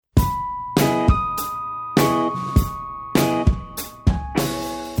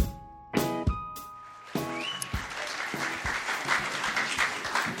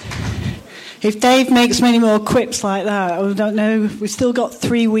If Dave makes many more quips like that, I don't know. We've still got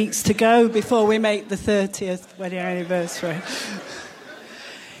 3 weeks to go before we make the 30th wedding anniversary.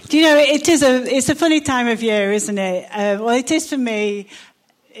 Do you know, it's a funny time of year, isn't it? Well, it is for me.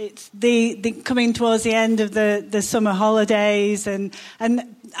 It's the coming towards the end of the summer holidays, and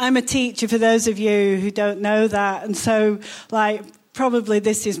I'm a teacher, for those of you who don't know that, and so, like, probably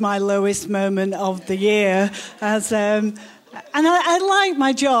this is my lowest moment of the year, as... And I like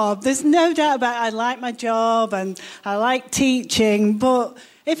my job. There's no doubt about it. I like my job and I like teaching, but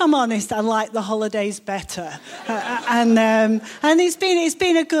if I'm honest, I like the holidays better. And it's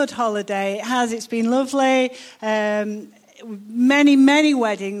been a good holiday. It has. It's been lovely. Many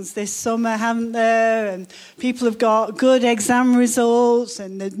weddings this summer, haven't there? And people have got good exam results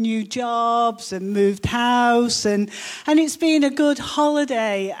and the new jobs and moved house, and it's been a good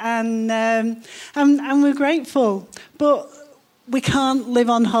holiday, and we're grateful. But we can't live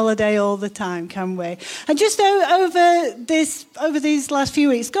on holiday all the time, can we? And just over these last few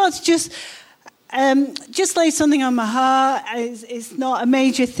weeks, God's just laid something on my heart. It's not a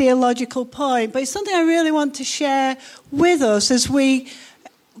major theological point, but it's something I really want to share with us as we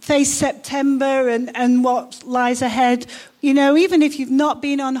face September and what lies ahead. You know, even if you've not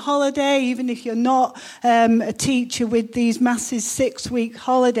been on holiday, even if you're not a teacher with these massive 6-week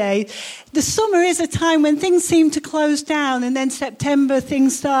holidays, the summer is a time when things seem to close down, and then September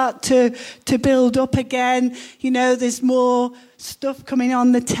things start to build up again. You know, there's more stuff coming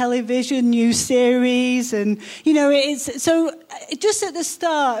on the television, new series, and, you know, it's so just at the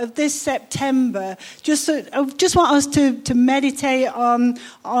start of this September, I just want us to meditate on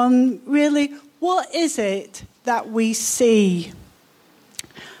really, what is it that we see?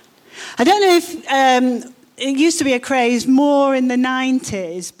 I don't know if it used to be a craze more in the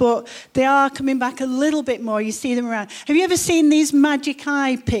 90s, but they are coming back a little bit more. You see them around. Have you ever seen these magic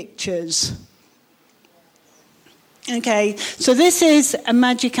eye pictures? Okay, so this is a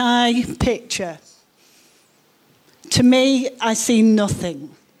magic eye picture. To me, I see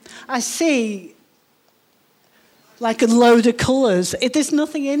nothing. I see like a load of colours. There's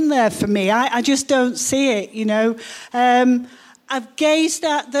nothing in there for me. I just don't see it, you know. I've gazed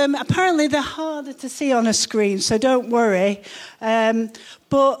at them. Apparently they're harder to see on a screen, so don't worry.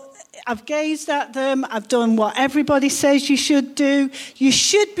 But I've gazed at them. I've done what everybody says you should do. You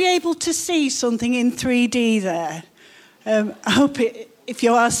should be able to see something in 3D there. I hope if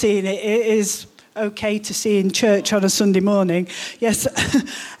you are seeing it, it is okay to see in church on a Sunday morning. Yes.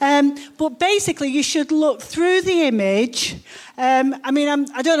 But basically, you should look through the image. I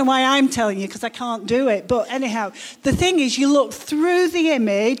don't know why I'm telling you, because I can't do it. But anyhow, the thing is, you look through the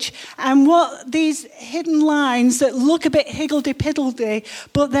image, and what these hidden lines that look a bit higgledy-piggledy,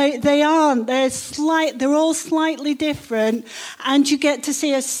 but they aren't. They're all slightly different, and you get to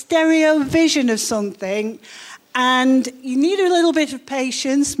see a stereo vision of something. And you need a little bit of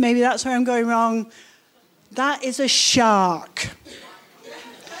patience. Maybe that's where I'm going wrong. That is a shark.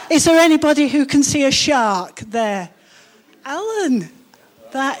 Is there anybody who can see a shark there? Alan,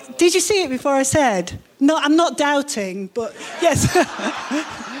 did you see it before I said? No, I'm not doubting, but yes.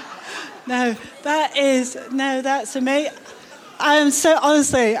 That's amazing.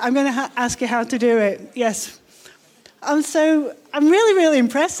 I'm going to ask you how to do it. Yes. I'm really, really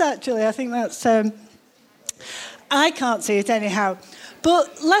impressed, actually. I think that's... I can't see it anyhow.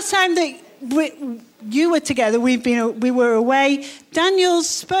 But last time that you were together, we were away. Daniel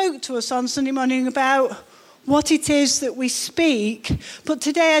spoke to us on Sunday morning about what it is that we speak. But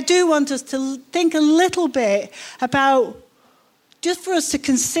today I do want us to think a little bit about, just for us to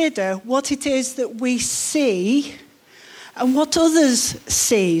consider, what it is that we see and what others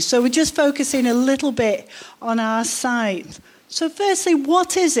see. So we're just focusing a little bit on our sight. So firstly,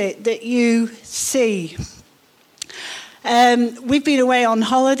 what is it that you see? We've been away on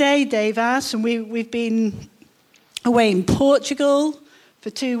holiday, Dave asked, and we've been away in Portugal for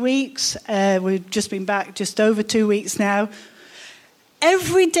 2 weeks. We've just been back just over 2 weeks now.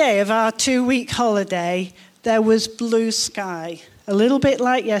 Every day of our 2-week holiday, there was blue sky, a little bit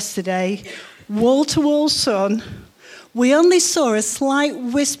like yesterday, wall-to-wall sun. We only saw a slight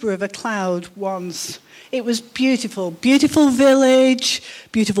whisper of a cloud once. It was beautiful. Beautiful village,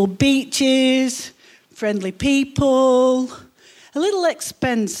 beautiful beaches, friendly people, a little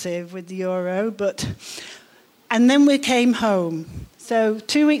expensive with the euro, and then we came home. So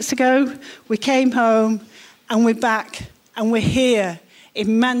 2 weeks ago, we came home, and we're back, and we're here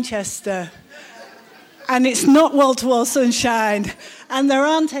in Manchester. And it's not wall-to-wall sunshine, and there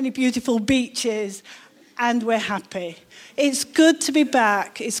aren't any beautiful beaches, and we're happy. It's good to be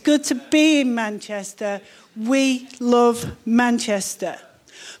back. It's good to be in Manchester. We love Manchester.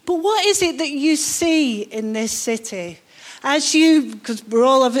 But what is it that you see in this city? Because we're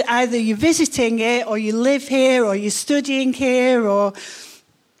all either you're visiting it, or you live here, or you're studying here, or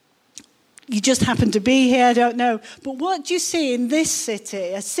you just happen to be here, I don't know. But what do you see in this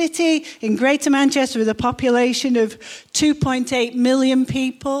city? A city in Greater Manchester with a population of 2.8 million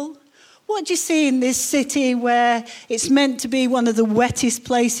people. What do you see in this city where it's meant to be one of the wettest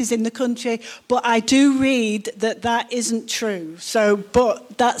places in the country? But I do read that isn't true.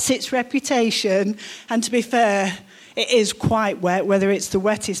 But that's its reputation. And to be fair, it is quite wet, whether it's the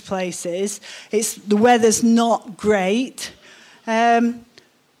wettest places. The weather's not great.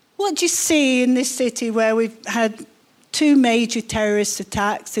 What do you see in this city where we've had 2 major terrorist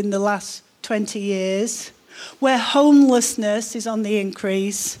attacks in the last 20 years, where homelessness is on the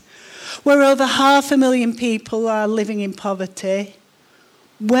increase, where over 500,000 people are living in poverty,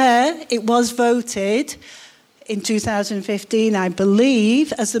 where it was voted in 2015, I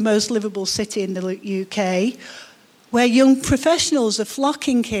believe, as the most livable city in the UK, where young professionals are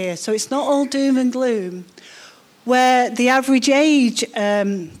flocking here, so it's not all doom and gloom, where the average age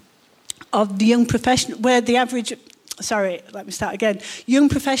of the young professional, young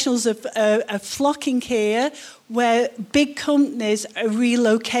professionals are flocking here, where big companies are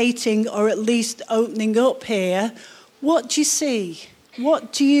relocating or at least opening up here. What do you see?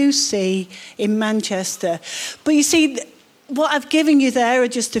 What do you see in Manchester? But you see, what I've given you there are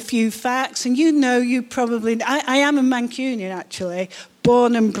just a few facts, and I am a Mancunian actually,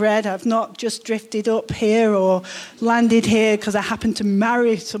 born and bred. I've not just drifted up here or landed here because I happened to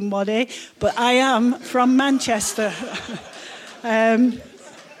marry somebody, but I am from Manchester.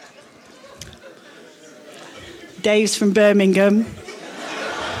 Dave's from Birmingham.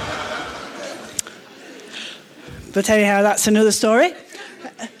 But anyhow, that's another story.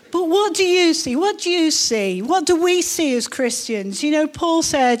 But what do you see? What do you see? What do we see as Christians? You know, Paul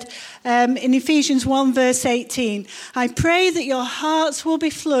said in Ephesians 1 verse 18, I pray that your hearts will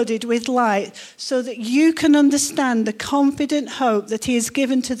be flooded with light so that you can understand the confident hope that he has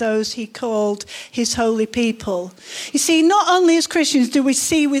given to those he called his holy people. You see, not only as Christians do we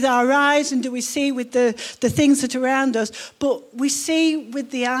see with our eyes and do we see with the things that are around us, but we see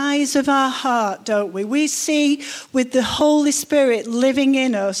with the eyes of our heart, don't we? We see with the Holy Spirit living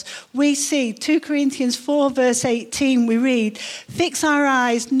in us. We see 2 Corinthians 4 verse 18, we read, fix our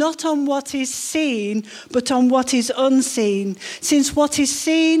eyes not on what is seen, but on what is unseen. Since what is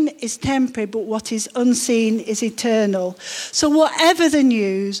seen is temporary, but what is unseen is eternal. So whatever the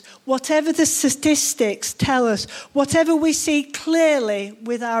news, whatever the statistics tell us, whatever we see clearly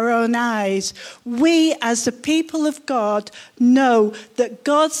with our own eyes, we as the people of God know that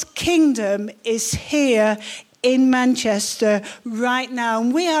God's kingdom is here in Manchester right now.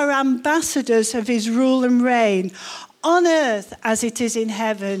 And we are ambassadors of his rule and reign on earth as it is in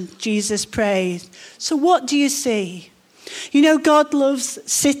heaven, Jesus prayed. So what do you see? You know, God loves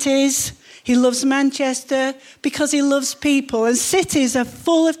cities. He loves Manchester because he loves people. And cities are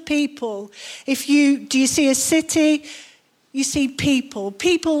full of people. Do you see a city? You see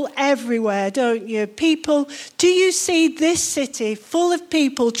people everywhere, don't you? People. Do you see this city full of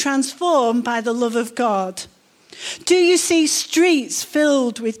people transformed by the love of God? Do you see streets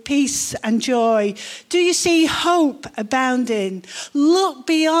filled with peace and joy? Do you see hope abounding? Look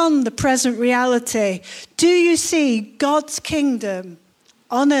beyond the present reality. Do you see God's kingdom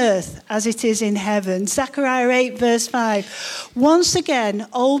on earth as it is in heaven? Zechariah 8 verse 5. Once again,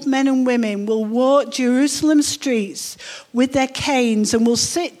 old men and women will walk Jerusalem's streets with their canes and will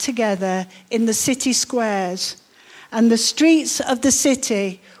sit together in the city squares. And the streets of the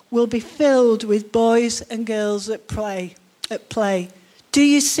city will be filled with boys and girls at play. Do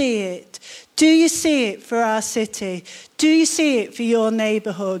you see it? Do you see it for our city? Do you see it for your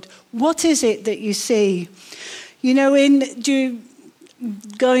neighbourhood? What is it that you see? You know,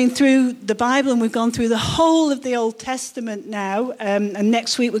 going through the Bible, and we've gone through the whole of the Old Testament now, and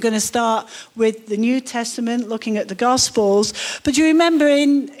next week we're going to start with the New Testament, looking at the Gospels. But do you remember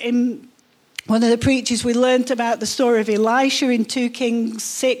in one of the preachers, we learnt about the story of Elisha in 2 Kings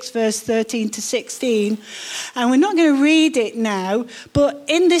 6, verse 13 to 16. And we're not going to read it now, but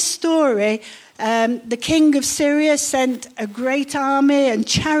in this story, the king of Syria sent a great army and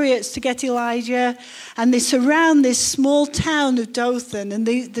chariots to get Elijah, and they surround this small town of Dothan, and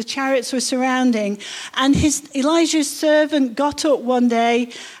the chariots were surrounding. And Elijah's servant got up one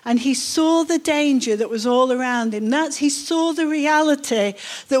day, and he saw the danger that was all around him. He saw the reality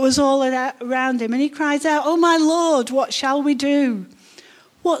that was all around him, and he cries out, "Oh my Lord, what shall we do?"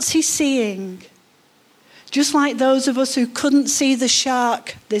 What's he seeing? Just like those of us who couldn't see the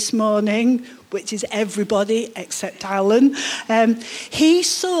shark this morning, which is everybody except Alan. He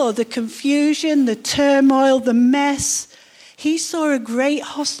saw the confusion, the turmoil, the mess. He saw a great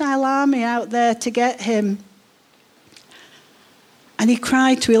hostile army out there to get him. And he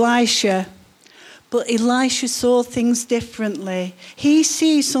cried to Elisha. But Elisha saw things differently. He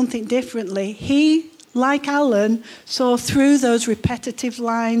sees something differently. He, like Alan, saw through those repetitive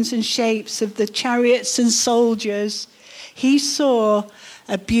lines and shapes of the chariots and soldiers. He saw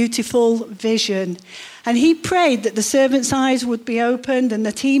a beautiful vision. And he prayed that the servant's eyes would be opened and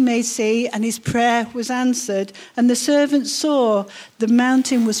that he may see, and his prayer was answered. And the servant saw the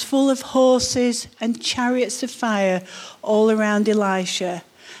mountain was full of horses and chariots of fire all around Elisha.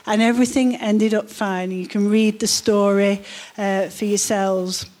 And everything ended up fine. You can read the story for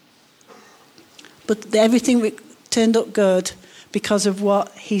yourselves. But everything turned up good because of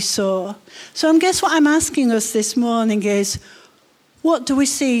what he saw. So I guess what I'm asking us this morning is, what do we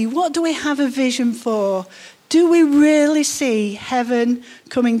see? What do we have a vision for? Do we really see heaven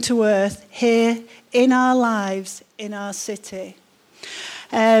coming to earth here in our lives, in our city?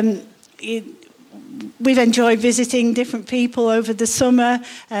 We've enjoyed visiting different people over the summer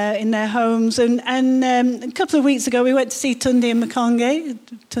in their homes. And a couple of weeks ago, we went to see Tunde and Makonge.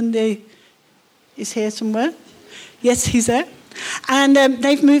 Tunde is here somewhere. Yes, he's there. And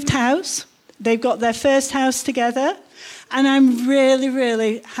they've moved house. They've got their first house together. And I'm really,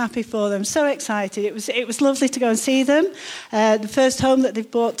 really happy for them. So excited. It was lovely to go and see them. The first home that they've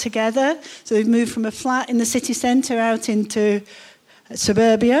bought together. So they've moved from a flat in the city centre out into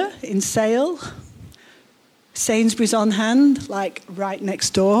suburbia in Sale. Sainsbury's on hand, like right next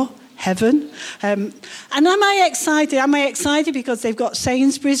door. Heaven. And am I excited? Am I excited because they've got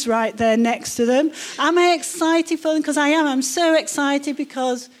Sainsbury's right there next to them? Am I excited for them? Because I am. I'm so excited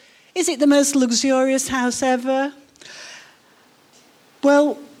because is it the most luxurious house ever?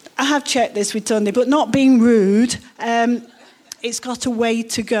 Well, I have checked this with Tunde, but not being rude, it's got a way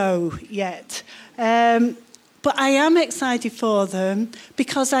to go yet. But I am excited for them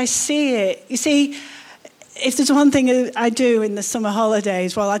because I see it. You see, if there's one thing I do in the summer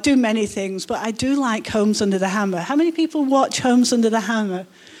holidays, well, I do many things, but I do like Homes Under the Hammer. How many people watch Homes Under the Hammer?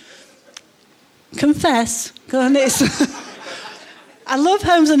 Confess. Go on, I love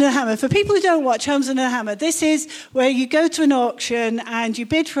Homes Under the Hammer. For people who don't watch Homes Under the Hammer, this is where you go to an auction and you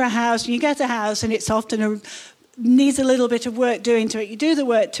bid for a house and you get a house and it's often needs a little bit of work doing to it. You do the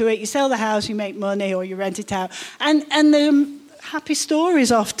work to it, you sell the house, you make money or you rent it out. And the happy stories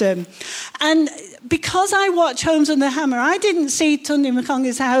often. And because I watch Homes Under the Hammer, I didn't see Tunde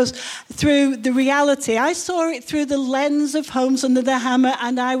Makonge's house through the reality. I saw it through the lens of Homes Under the Hammer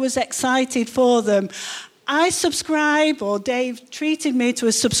and I was excited for them. I subscribe, or Dave treated me to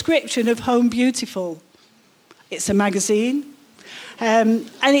a subscription of Home Beautiful. It's a magazine, and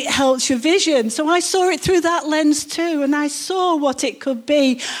it helps your vision. So I saw it through that lens too, and I saw what it could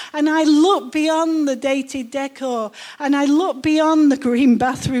be. And I looked beyond the dated decor, and I looked beyond the green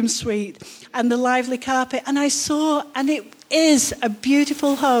bathroom suite and the lively carpet, and I saw, and it is a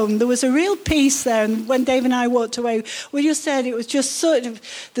beautiful home. There was a real peace there, and when Dave and I walked away, we just said it was just sort of,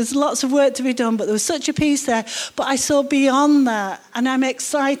 there's lots of work to be done, but there was such a peace there. But I saw beyond that, and I'm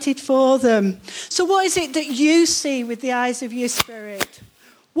excited for them. So what is it that you see with the eyes of your spirit?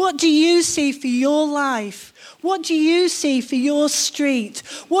 What do you see for your life? What do you see for your street?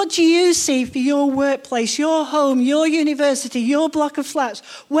 What do you see for your workplace, your home, your university, your block of flats,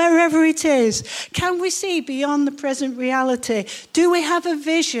 wherever it is? Can we see beyond the present reality? Do we have a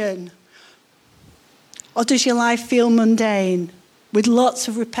vision? Or does your life feel mundane with lots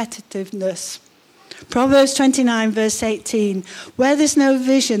of repetitiveness? Proverbs 29, verse 18. Where there's no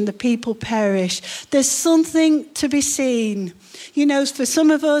vision, the people perish. There's something to be seen. You know, for some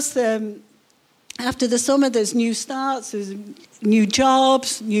of us, after the summer, there's new starts, there's new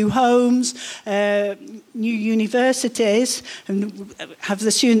jobs, new homes, new universities, and have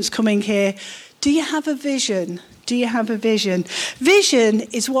the students coming here. Do you have a vision? Do you have a vision? Vision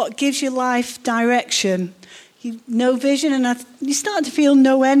is what gives your life direction. No vision, and you start to feel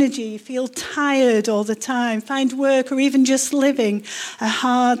no energy. You feel tired all the time. Find work or even just living a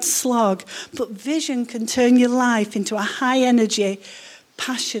hard slog. But vision can turn your life into a high energy,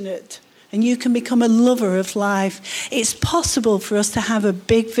 passionate, and you can become a lover of life. It's possible for us to have a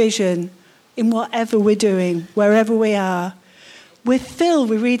big vision in whatever we're doing, wherever we are. We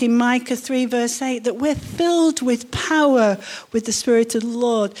read in Micah 3 verse 8, that we're filled with power with the Spirit of the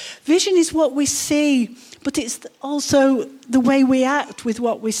Lord. Vision is what we see, but it's also the way we act with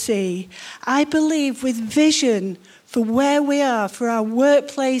what we see. I believe with vision for where we are, for our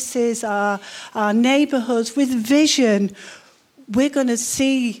workplaces, our neighbourhoods, with vision, we're going to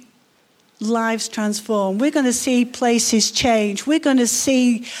see lives transformed. We're going to see places change. We're going to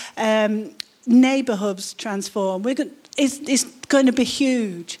see neighborhoods transform. It's going to be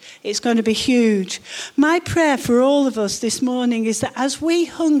huge. It's going to be huge. My prayer for all of us this morning is that as we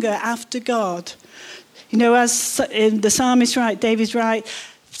hunger after God, as the psalmist right, David's right,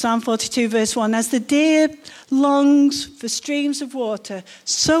 Psalm 42 verse 1, as the deer longs for streams of water,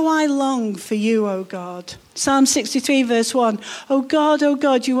 so I long for you, O God. Psalm 63 verse 1, O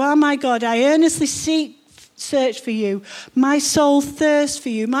God, you are my God. I earnestly search for you. My soul thirsts for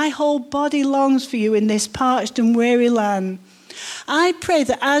you. My whole body longs for you in this parched and weary land. I pray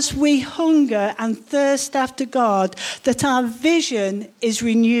that as we hunger and thirst after God, that our vision is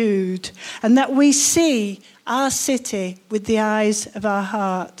renewed and that we see our city with the eyes of our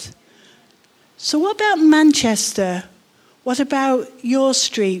heart. So what about Manchester? What about your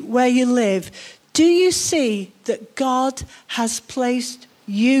street, where you live? Do you see that God has placed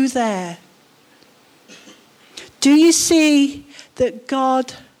you there? Do you see that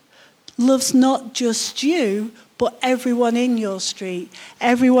God loves not just you, but everyone in your street,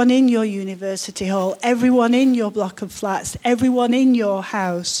 everyone in your university hall, everyone in your block of flats, everyone in your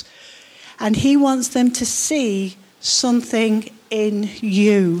house? And he wants them to see something in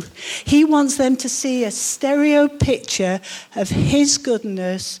you. He wants them to see a stereo picture of his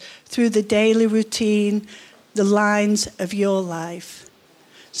goodness through the daily routine, the lines of your life.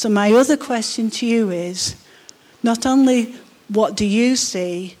 So my other question to you is, not only what do you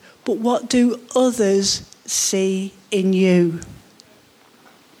see, but what do others see in you?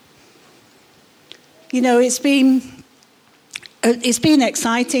 It's been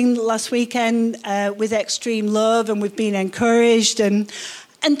exciting last weekend with Extreme Love, and we've been encouraged and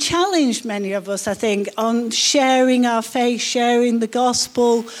challenged, many of us, I think, on sharing our faith, sharing the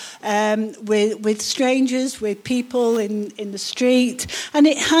gospel with strangers, with people in the street. And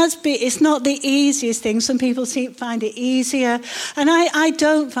it's not the easiest thing. Some people find it easier, and I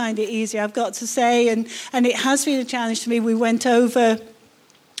don't find it easier, I've got to say, and it has been a challenge to me. We went over,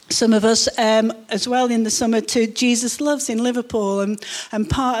 some of us as well in the summer, to Jesus Loves in Liverpool, and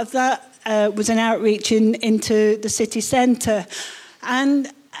part of that was an outreach into the city centre.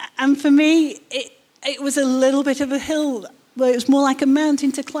 And for me, it was a little bit of a hill, where it was more like a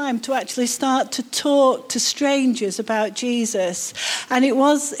mountain to climb to actually start to talk to strangers about Jesus. And it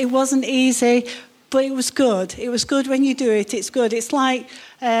wasn't easy, but it was good. It was good when you do it. It's good. It's like,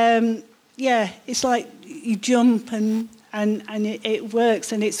 it's like you jump and it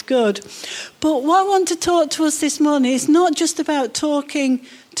works and it's good. But what I want to talk to us this morning is not just about talking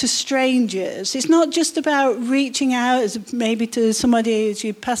to strangers. It's not just about reaching out maybe to somebody as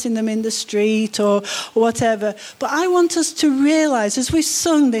you're passing them in the street or whatever. But I want us to realise, as we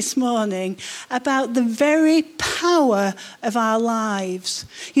sung this morning, about the very power of our lives.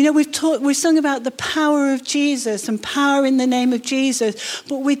 We've sung about the power of Jesus and power in the name of Jesus.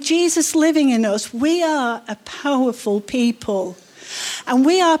 But with Jesus living in us, we are a powerful people. And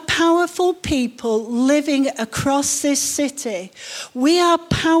we are powerful people living across this city. We are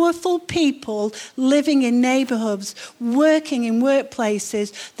powerful people living in neighbourhoods, working in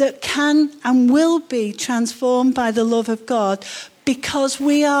workplaces that can and will be transformed by the love of God, because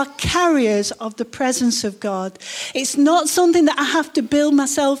we are carriers of the presence of God. It's not something that I have to build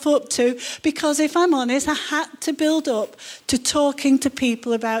myself up to, because if I'm honest, I had to build up to talking to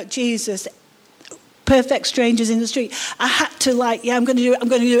people about Jesus. Perfect strangers in the street. I had to I'm going to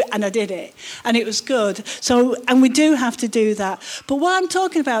do it, and I did it. And it was good. And we do have to do that. But what I'm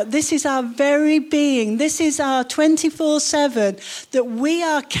talking about, this is our very being. This is our 24/7, that we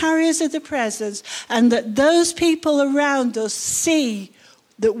are carriers of the presence, and that those people around us see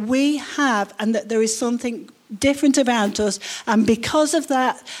that we have, and that there is something different about us. And because of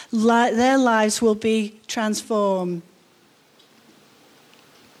that, their lives will be transformed.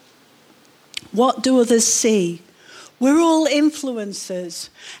 What do others see? We're all influencers.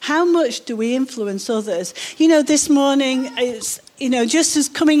 How much do we influence others? This morning, it's, just as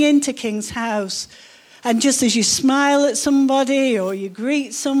coming into King's house, and just as you smile at somebody, or you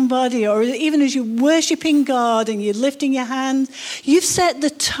greet somebody, or even as you're worshipping God and you're lifting your hand, you've set the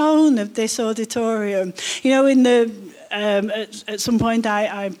tone of this auditorium. At some point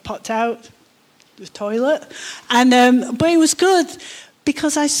I popped out the toilet, but it was good.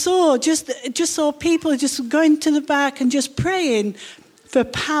 Because I saw people just going to the back and just praying for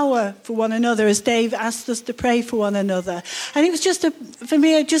power for one another, as Dave asked us to pray for one another. And it was for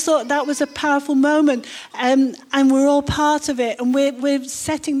me, I just thought that was a powerful moment. And we're all part of it. And we're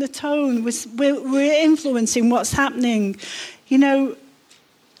setting the tone. We're influencing what's happening.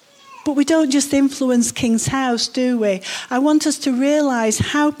 But But we don't just influence King's House, do we? I want us to realise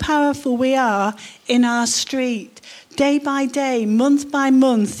how powerful we are in our street, day by day, month by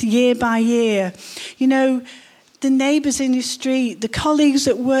month, year by year. You know, the neighbours in your street, the colleagues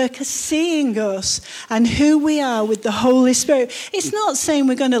at work are seeing us and who we are with the Holy Spirit. It's not saying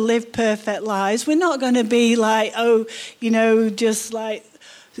we're going to live perfect lives. We're not going to be like, just like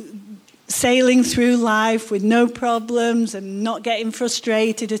sailing through life with no problems and not getting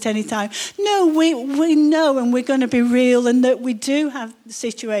frustrated at any time. No, we know, and we're going to be real, and that we do have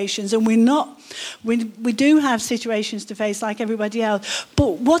situations, and we do have situations to face like everybody else.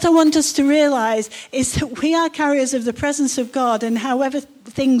 But what I want us to realise is that we are carriers of the presence of God, and however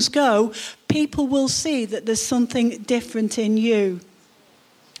things go, people will see that there's something different in you.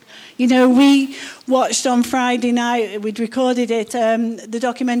 You know, we watched on Friday night, we'd recorded it, the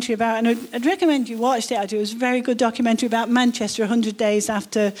documentary about, and I'd recommend you watched it. It was a very good documentary about Manchester 100 days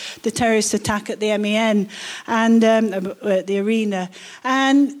after the terrorist attack at the MEN and at the arena.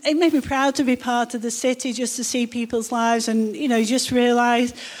 And it made me proud to be part of the city, just to see people's lives and, you know, just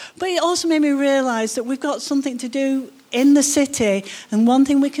realise. But it also made me realise that we've got something to do in the city, and one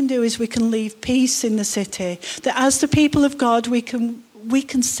thing we can do is we can leave peace in the city. That as the people of God, we can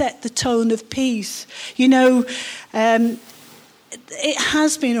set the tone of peace. You know, it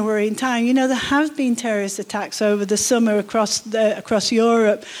has been a worrying time. You know, there have been terrorist attacks over the summer across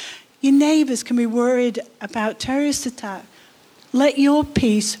Europe. Your neighbours can be worried about terrorist attack. Let your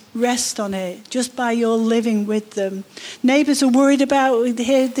peace rest on it just by your living with them. Neighbours are worried about, we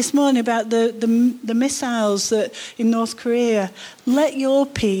heard this morning about the missiles that in North Korea. Let your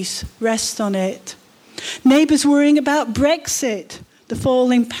peace rest on it. Neighbours worrying about Brexit, the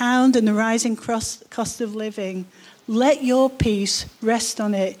falling pound and the rising cost of living. Let your peace rest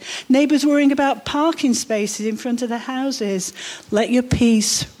on it. Neighbours worrying about parking spaces in front of their houses. Let your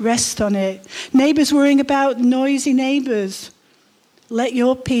peace rest on it. Neighbours worrying about noisy neighbours. Let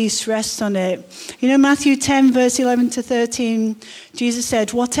your peace rest on it. You know, Matthew 10, verse 11 to 13, Jesus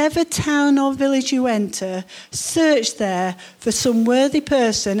said, whatever town or village you enter, search there for some worthy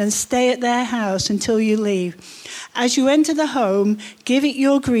person and stay at their house until you leave. As you enter the home, give it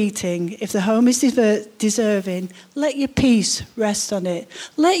your greeting. If the home is deserving, let your peace rest on it.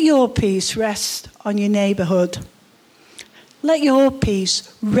 Let your peace rest on your neighbourhood. Let your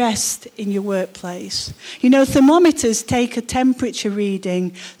peace rest in your workplace. You know, thermometers take a temperature reading.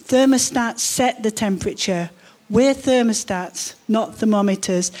 Thermostats set the temperature. We're thermostats, not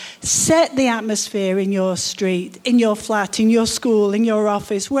thermometers. Set the atmosphere in your street, in your flat, in your school, in your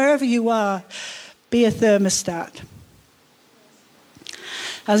office, wherever you are. Be a thermostat.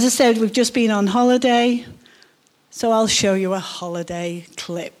 As I said, we've just been on holiday, so I'll show you a holiday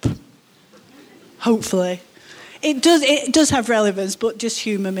clip. Hopefully. It does have relevance, but just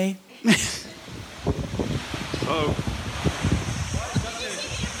humour me.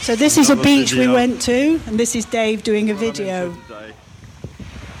 So this is a beach we went to, and this is Dave doing a video.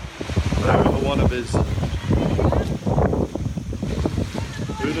 One of his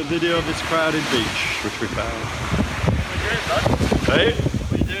doing a video of this crowded beach, which we found. What are you doing, bud? Hey?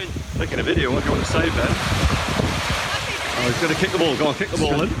 What are you doing? Taking a video. What do you want to say, Ben? Oh, he's going to kick the ball. Go on, kick the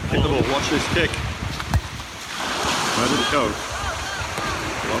ball then. Kick the ball. Watch this kick. Where did it go?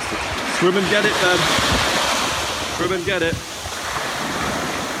 Lost it. Swim and get it, Ben. Swim and get it.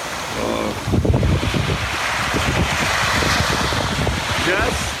 Oh.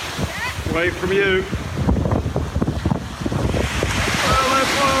 Yes? Away from you.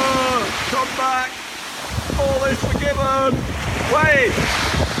 Philippa! Come back! All is forgiven! Wait!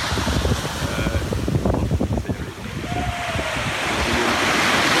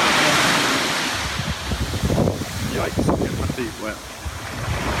 Yikes, I'm getting my feet wet.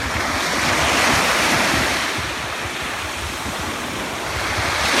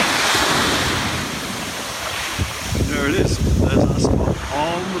 There it is. There's that spot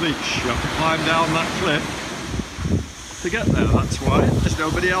on the beach. You have to climb down that cliff to get there. That's why there's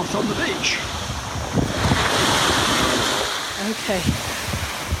nobody else on the beach. Okay.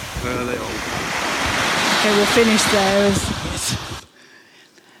 Where are they all? Okay, we'll finish there.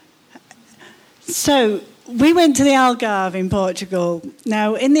 So, we went to the Algarve in Portugal.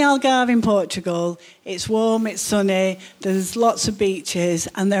 Now, in the Algarve in Portugal, it's warm, it's sunny, there's lots of beaches,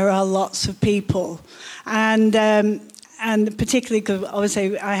 and there are lots of people. And particularly because,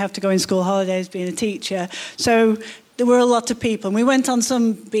 obviously, I have to go in school holidays being a teacher. So there were a lot of people. And we went on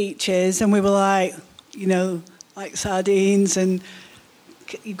some beaches, and we were like, you know, like sardines, and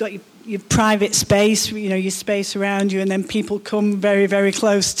you've got your your private space, your space around you, and then people come very, very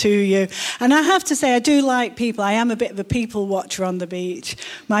close to you. And I have to say, I do like people. I am a bit of a people watcher on the beach.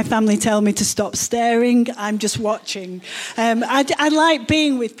 My family tell me to stop staring. I'm just watching. I like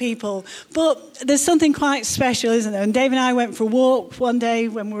being with people, but there's something quite special, isn't there? And Dave and I went for a walk one day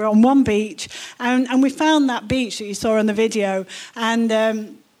when we were on one beach, and we found that beach that you saw on the video, and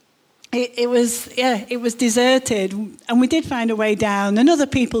it was deserted, and we did find a way down, and other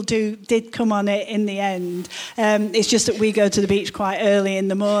people did come on it in the end. It's just that we go to the beach quite early in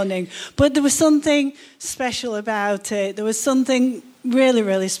the morning. But there was something special about it. There was something really,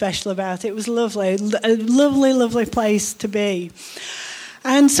 really special about it. It was lovely, a lovely, lovely place to be.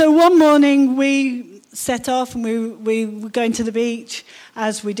 And so one morning we set off, and we were going to the beach,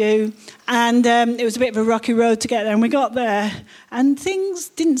 as we do, and it was a bit of a rocky road to get there, and we got there, and things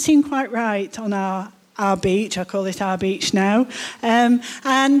didn't seem quite right on our beach. I call it our beach now, and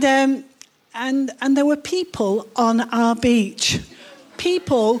there were people on our beach,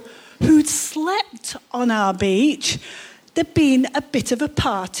 people who'd slept on our beach. There'd been a bit of a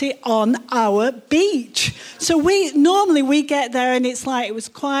party on our beach. So normally we get there and it's like it was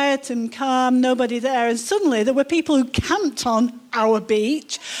quiet and calm, nobody there, and suddenly there were people who camped on our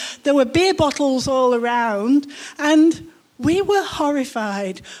beach. There were beer bottles all around, and we were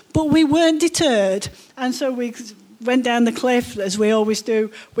horrified, but we weren't deterred. And so we went down the cliff, as we always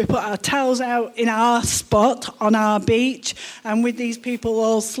do. We put our towels out in our spot on our beach, and with these people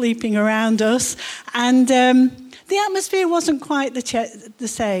all sleeping around us, and the atmosphere wasn't quite the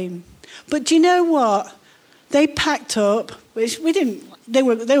same. But do you know what? They packed up, which we didn't. They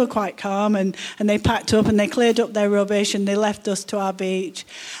were quite calm, and they packed up and they cleared up their rubbish and they left us to our beach.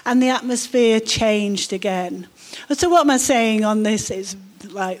 And the atmosphere changed again. So what am I saying on this? It's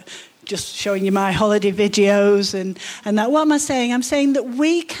like just showing you my holiday videos and that. What am I saying? I'm saying that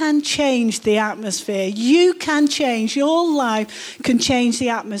we can change the atmosphere. You can change. Your life can change the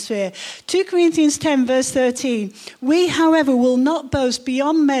atmosphere. 2 Corinthians 10 verse 13. We, however, will not boast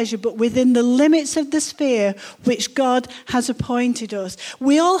beyond measure, but within the limits of the sphere which God has appointed us.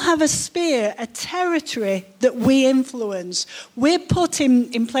 We all have a sphere, a territory that we influence. We're put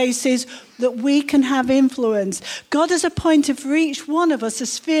in places that we can have influence. God has appointed for each one of us a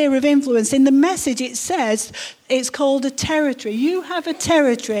sphere of influence. In the message it says it's called a territory. You have a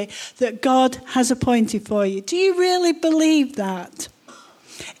territory that God has appointed for you. Do you really believe that?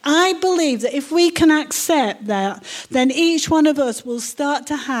 I believe that if we can accept that, then each one of us will start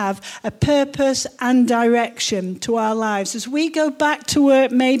to have a purpose and direction to our lives. As we go back to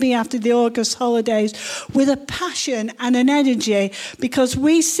work, maybe after the August holidays, with a passion and an energy, because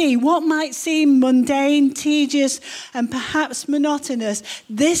we see what might seem mundane, tedious, and perhaps monotonous.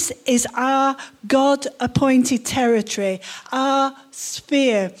 This is our God-appointed territory, our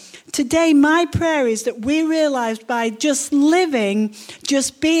sphere. Today, my prayer is that we realize by just living,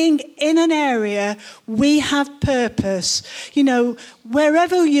 just being in an area, we have purpose. You know,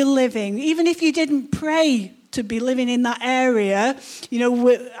 wherever you're living, even if you didn't pray to be living in that area, you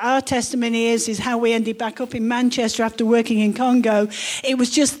know, our testimony is how we ended back up in Manchester after working in Congo. It was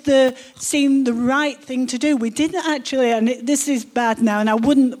just seemed the right thing to do. We didn't actually, and this is bad now, and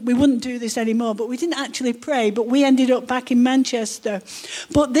we wouldn't do this anymore, but we didn't actually pray, but we ended up back in Manchester.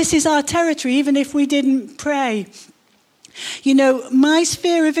 But this is our territory, even if we didn't pray. You know, my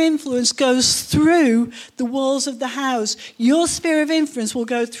sphere of influence goes through the walls of the house. Your sphere of influence will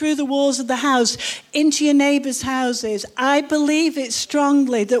go through the walls of the house into your neighbours' houses. I believe it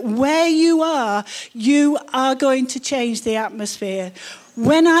strongly that where you are going to change the atmosphere.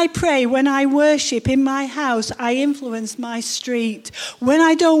 When I pray, when I worship in my house, I influence my street. When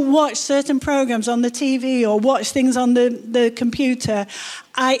I don't watch certain programs on the TV or watch things on the computer,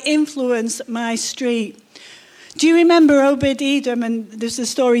 I influence my street. Do you remember Obed-Edom? And there's a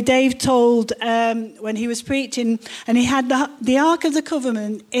story Dave told when he was preaching, and he had the Ark of the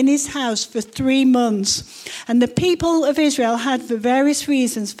Covenant in his house for 3 months. And the people of Israel had, for various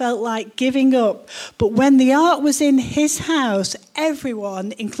reasons, felt like giving up. But when the Ark was in his house,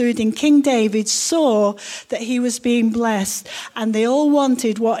 everyone, including King David, saw that he was being blessed, and they all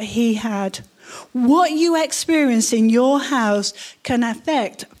wanted what he had. What you experience in your house can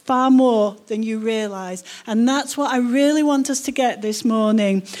affect far more than you realize. And that's what I really want us to get this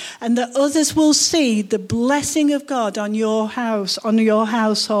morning. And that others will see the blessing of God on your house, on your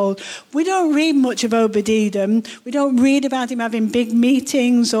household. We don't read much of Obed-Edom. We don't read about him having big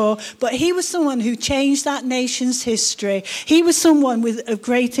meetings, but he was someone who changed that nation's history. He was someone with a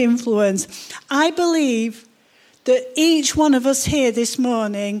great influence. I believe that each one of us here this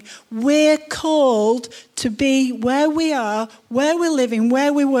morning, we're called to be where we are, where we're living,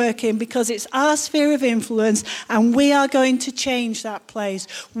 where we're working, because it's our sphere of influence, and we are going to change that place.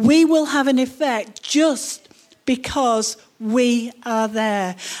 We will have an effect just because we are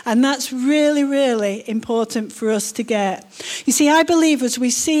there. And that's really, really important for us to get. You see, I believe as we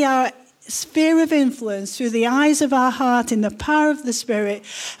see our sphere of influence through the eyes of our heart in the power of the Spirit,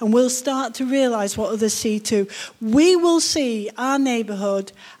 and we'll start to realize what others see too, we will see our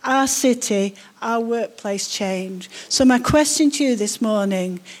neighborhood, our city, our workplace change. So my question to you this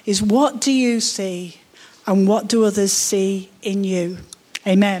morning is, what do you see and what do others see in you?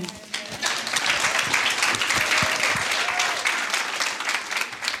 Amen.